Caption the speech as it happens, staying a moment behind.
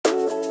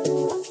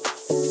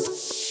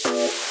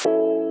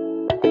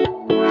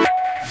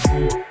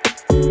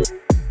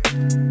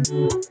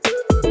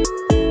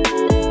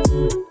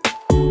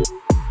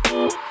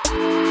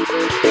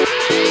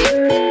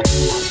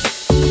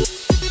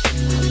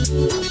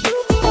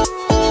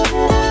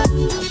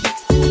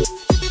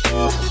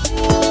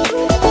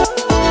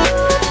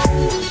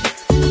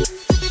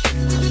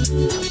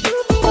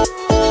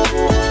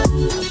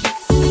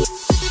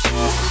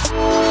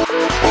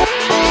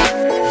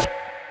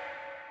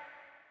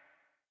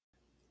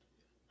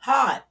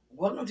Hi,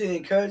 welcome to the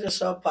Encourage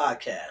Yourself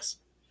podcast.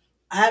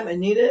 I'm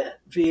Anita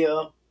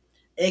Veal,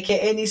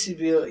 aka Nisi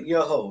Veal,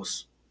 your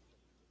host.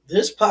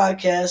 This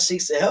podcast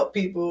seeks to help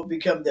people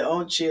become their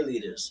own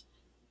cheerleaders.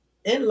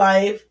 In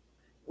life,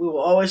 we will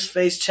always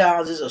face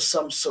challenges of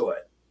some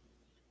sort.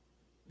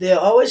 There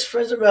are always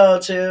friends and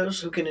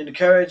relatives who can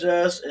encourage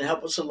us and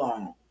help us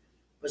along.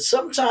 But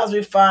sometimes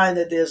we find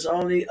that there's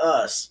only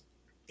us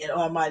and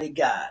Almighty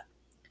God.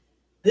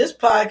 This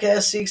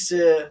podcast seeks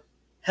to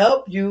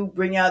help you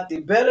bring out the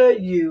better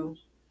you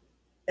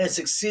and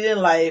succeed in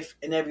life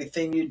in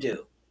everything you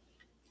do.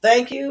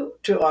 Thank you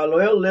to our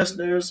loyal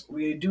listeners.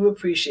 We do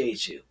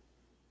appreciate you.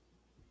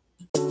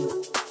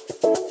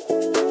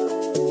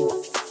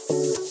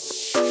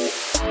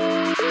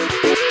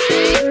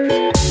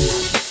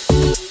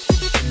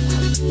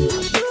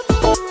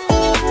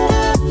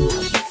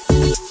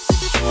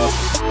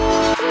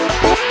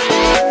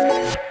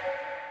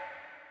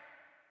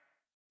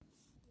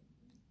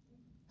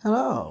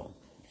 Hello,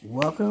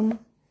 welcome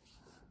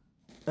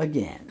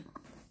again.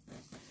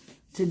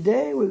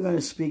 Today we're going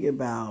to speak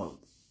about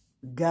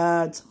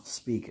God's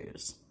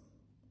speakers.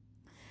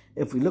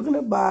 If we look in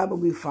the Bible,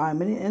 we find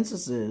many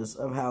instances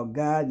of how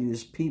God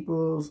used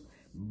peoples,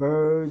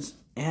 birds,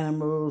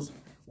 animals,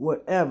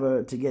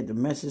 whatever to get the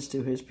message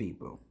to his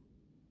people.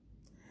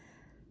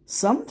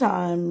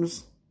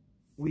 Sometimes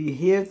we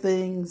hear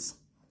things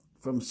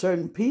from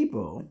certain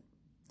people,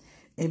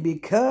 and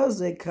because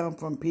they come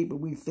from people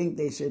we think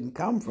they shouldn't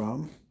come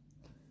from,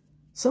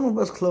 some of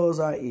us close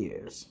our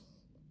ears.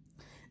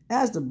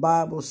 As the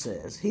Bible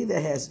says, he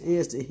that has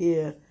ears to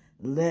hear,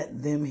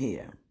 let them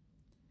hear.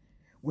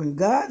 When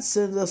God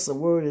sends us a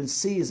word in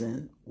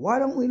season, why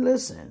don't we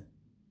listen?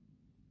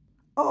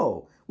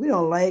 Oh, we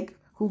don't like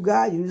who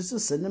God uses to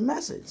send the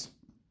message.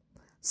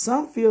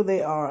 Some feel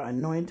they are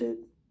anointed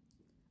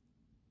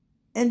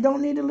and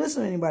don't need to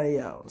listen to anybody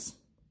else,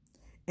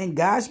 and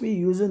God should be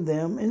using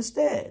them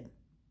instead.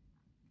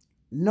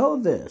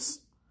 Know this,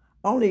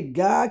 only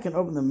God can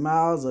open the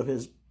mouths of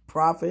his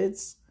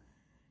prophets,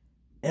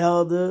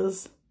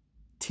 elders,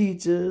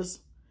 teachers,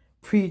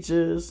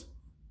 preachers,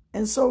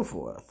 and so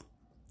forth.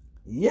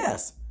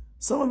 Yes,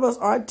 some of us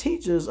are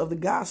teachers of the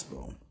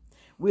gospel.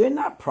 We are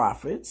not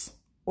prophets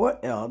or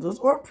elders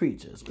or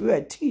preachers. We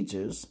are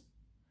teachers.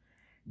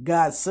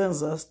 God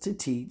sends us to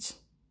teach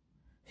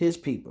his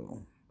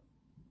people.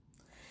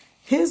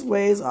 His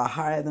ways are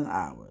higher than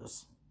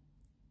ours.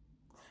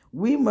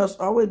 We must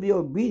always be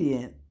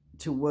obedient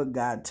to what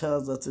God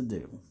tells us to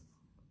do.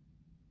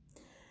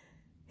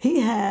 He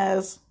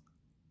has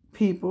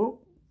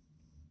people,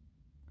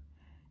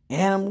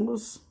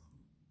 animals,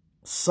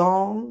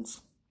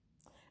 songs,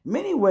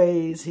 many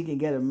ways he can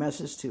get a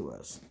message to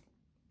us.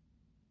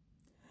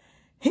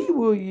 He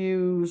will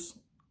use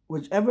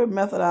whichever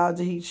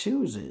methodology he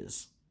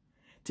chooses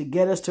to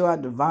get us to our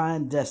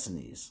divine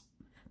destinies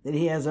that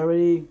he has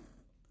already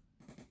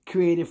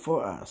created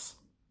for us,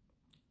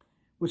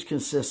 which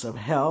consists of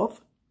health,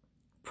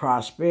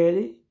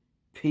 prosperity,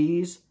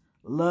 peace,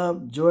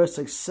 love, joy,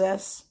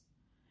 success,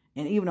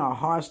 and even our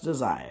heart's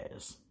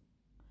desires.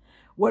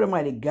 What a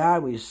mighty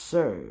God we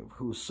serve,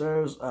 who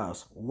serves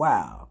us.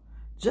 Wow.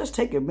 Just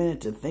take a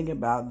minute to think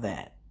about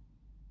that.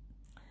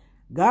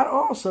 God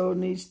also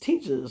needs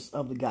teachers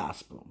of the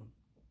gospel.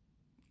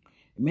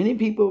 Many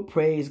people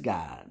praise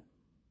God.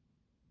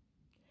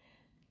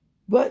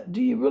 But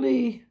do you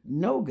really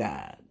know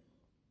God?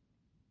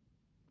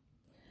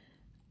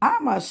 I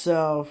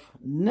myself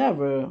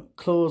never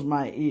close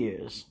my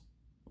ears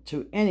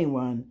to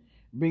anyone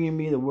bringing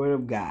me the word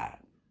of God.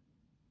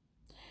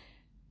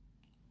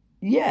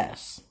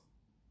 Yes,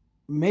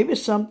 maybe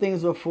some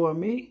things are for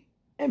me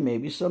and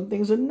maybe some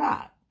things are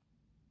not.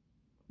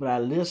 But I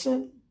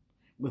listen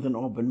with an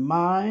open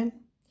mind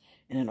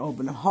and an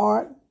open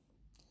heart,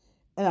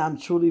 and I'm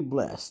truly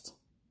blessed.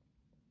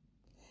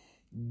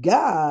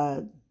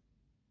 God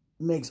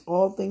makes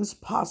all things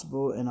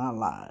possible in our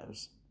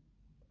lives.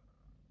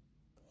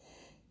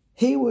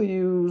 He will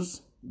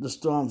use the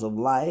storms of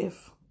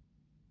life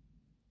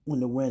when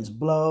the winds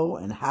blow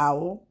and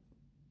howl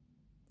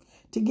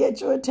to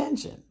get your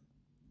attention.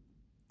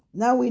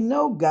 Now we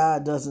know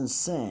God doesn't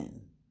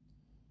send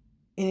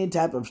any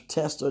type of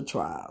tests or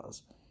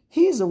trials.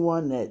 He's the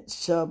one that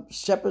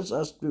shepherds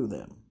us through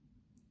them.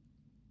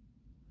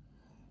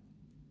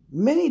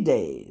 Many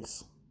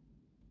days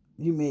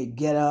you may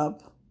get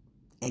up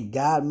and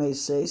God may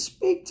say,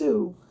 speak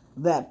to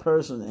that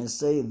person and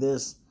say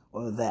this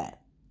or that.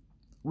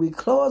 We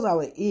close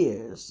our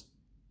ears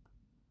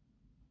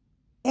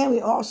and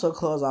we also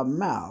close our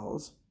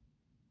mouths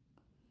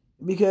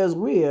because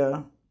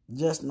we're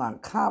just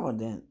not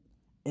confident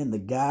in the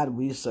God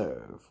we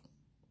serve.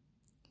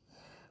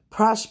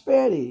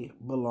 Prosperity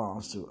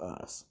belongs to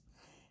us.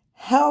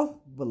 Health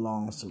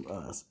belongs to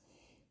us.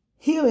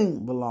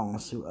 Healing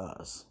belongs to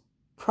us.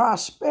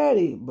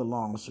 Prosperity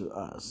belongs to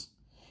us.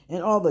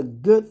 And all the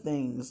good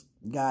things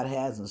God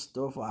has in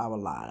store for our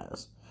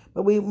lives.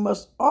 But we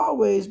must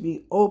always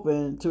be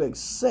open to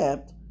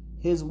accept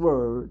his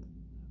word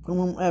from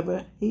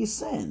whomever he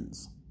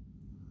sends.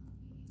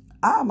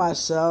 I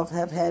myself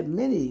have had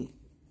many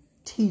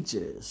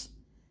teachers,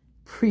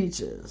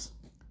 preachers,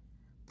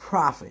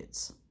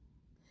 prophets,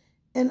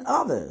 and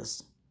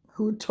others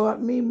who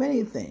taught me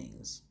many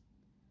things.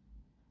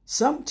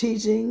 Some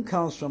teaching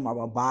comes from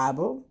our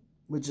Bible,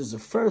 which is the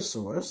first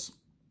source.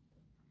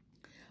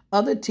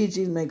 Other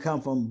teachings may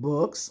come from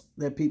books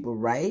that people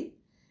write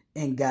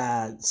and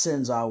God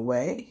sends our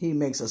way. He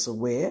makes us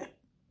aware.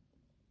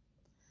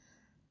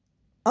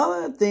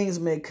 Other things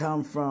may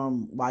come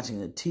from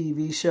watching a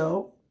TV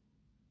show,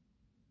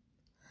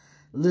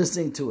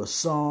 listening to a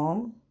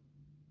song.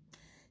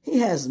 He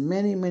has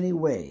many, many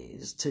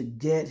ways to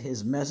get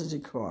his message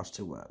across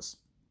to us.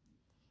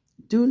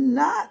 Do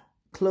not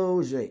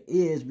close your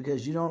ears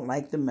because you don't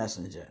like the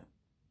messenger.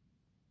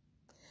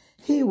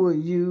 He will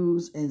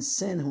use and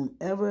send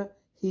whomever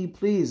he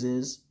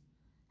pleases,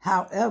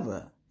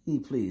 however he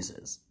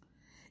pleases.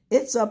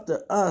 It's up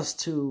to us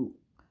to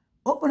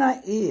open our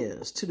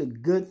ears to the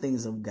good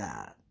things of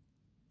God.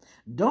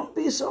 Don't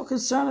be so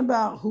concerned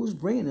about who's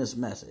bringing this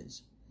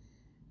message.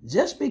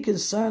 Just be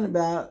concerned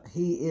about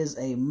he is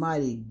a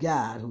mighty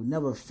God who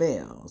never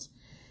fails.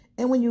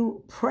 And when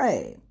you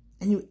pray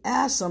and you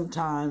ask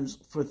sometimes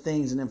for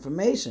things and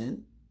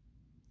information,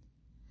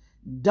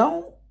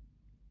 don't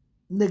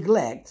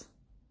neglect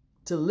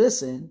to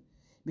listen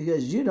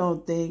because you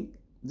don't think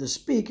the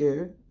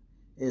speaker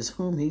is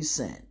whom he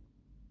sent.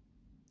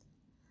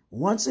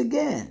 Once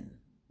again,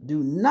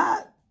 do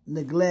not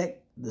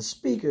neglect the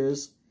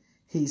speakers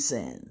he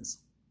sends.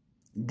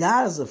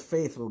 God is a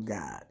faithful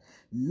God.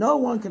 No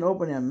one can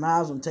open their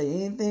mouths and tell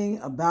you anything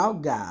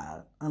about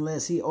God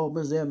unless he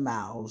opens their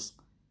mouths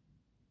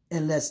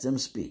and lets them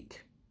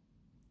speak.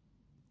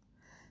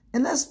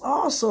 And let's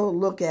also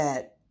look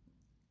at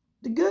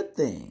the good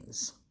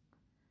things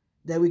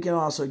that we can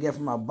also get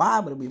from our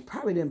Bible that we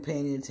probably didn't pay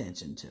any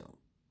attention to.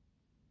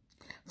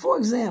 For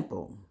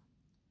example,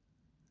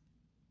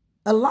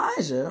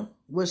 Elijah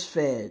was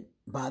fed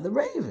by the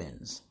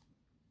ravens.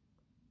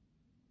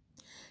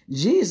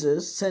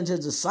 Jesus sent his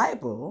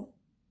disciple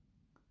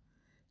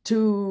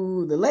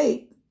to the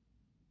lake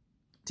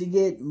to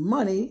get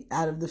money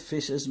out of the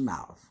fish's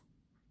mouth.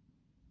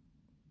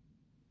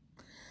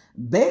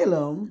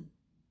 Balaam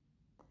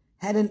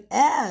had an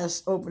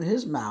ass open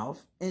his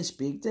mouth and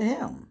speak to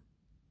him.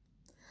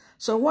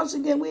 So once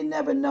again, we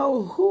never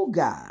know who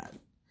God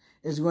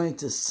is going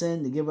to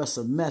send to give us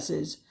a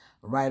message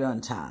right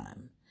on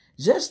time.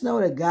 Just know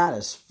that God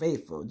is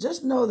faithful.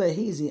 Just know that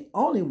he's the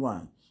only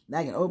one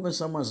that can open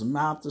someone's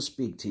mouth to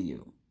speak to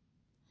you.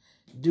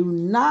 Do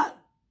not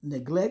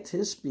neglect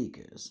his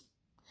speakers.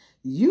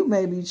 You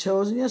may be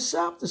chosen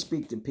yourself to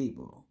speak to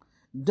people.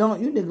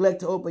 Don't you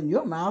neglect to open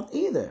your mouth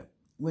either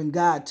when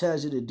God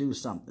tells you to do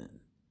something.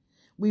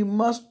 We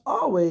must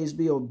always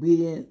be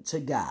obedient to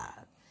God.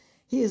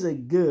 He is a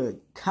good,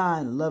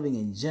 kind, loving,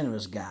 and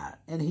generous God,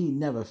 and he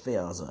never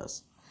fails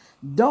us.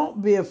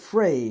 Don't be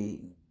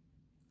afraid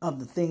of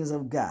the things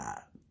of God.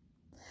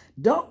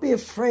 Don't be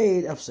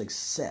afraid of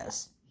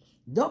success.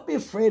 Don't be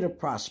afraid of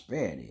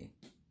prosperity.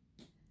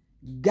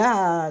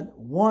 God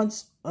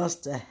wants us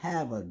to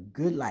have a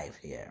good life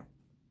here.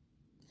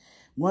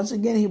 Once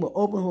again, he will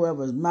open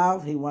whoever's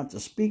mouth he wants to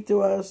speak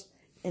to us,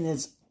 and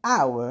it's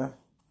our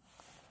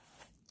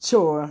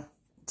chore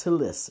to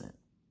listen.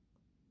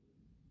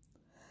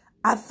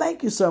 I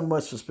thank you so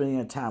much for spending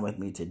your time with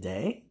me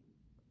today.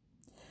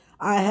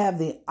 I have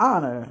the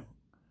honor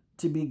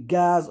to be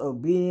God's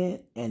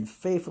obedient and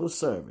faithful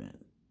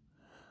servant.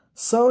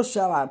 So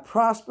shall I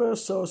prosper,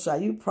 so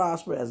shall you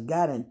prosper as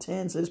God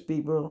intends his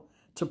people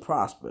to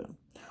prosper.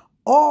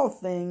 All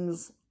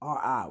things are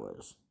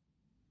ours.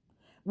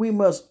 We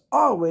must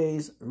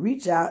always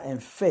reach out in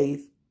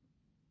faith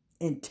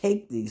and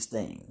take these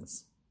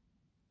things.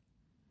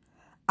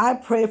 I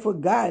pray for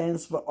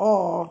guidance for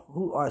all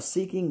who are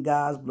seeking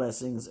God's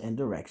blessings and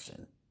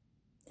direction.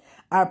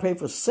 I pray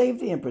for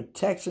safety and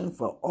protection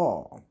for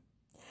all.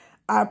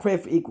 I pray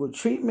for equal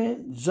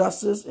treatment,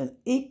 justice, and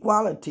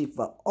equality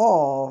for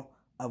all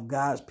of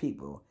God's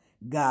people.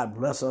 God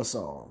bless us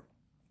all.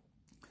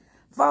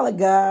 Father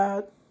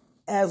God,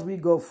 as we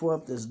go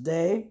forth this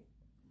day,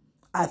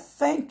 I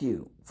thank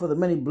you for the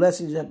many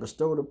blessings you have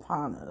bestowed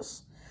upon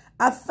us.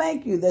 I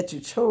thank you that you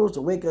chose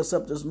to wake us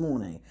up this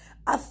morning.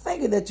 I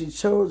thank you that you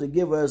chose to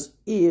give us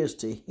ears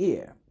to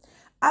hear.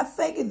 I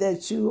thank you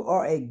that you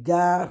are a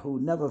God who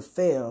never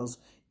fails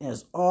and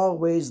is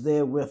always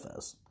there with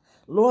us.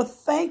 Lord,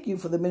 thank you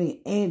for the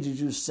many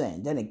angels you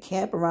send that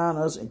encamp around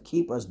us and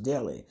keep us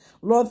daily.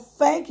 Lord,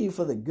 thank you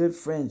for the good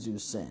friends you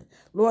send.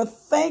 Lord,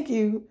 thank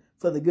you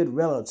for the good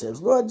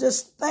relatives. Lord,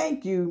 just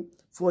thank you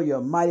for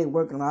your mighty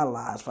work in our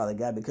lives, Father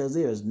God, because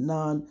there is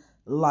none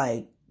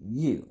like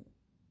you.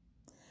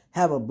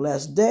 Have a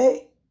blessed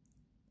day.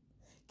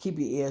 Keep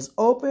your ears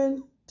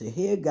open to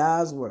hear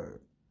God's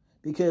word,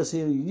 because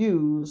he'll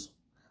use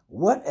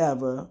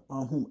whatever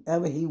on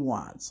whomever he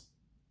wants.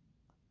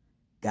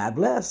 God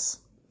bless.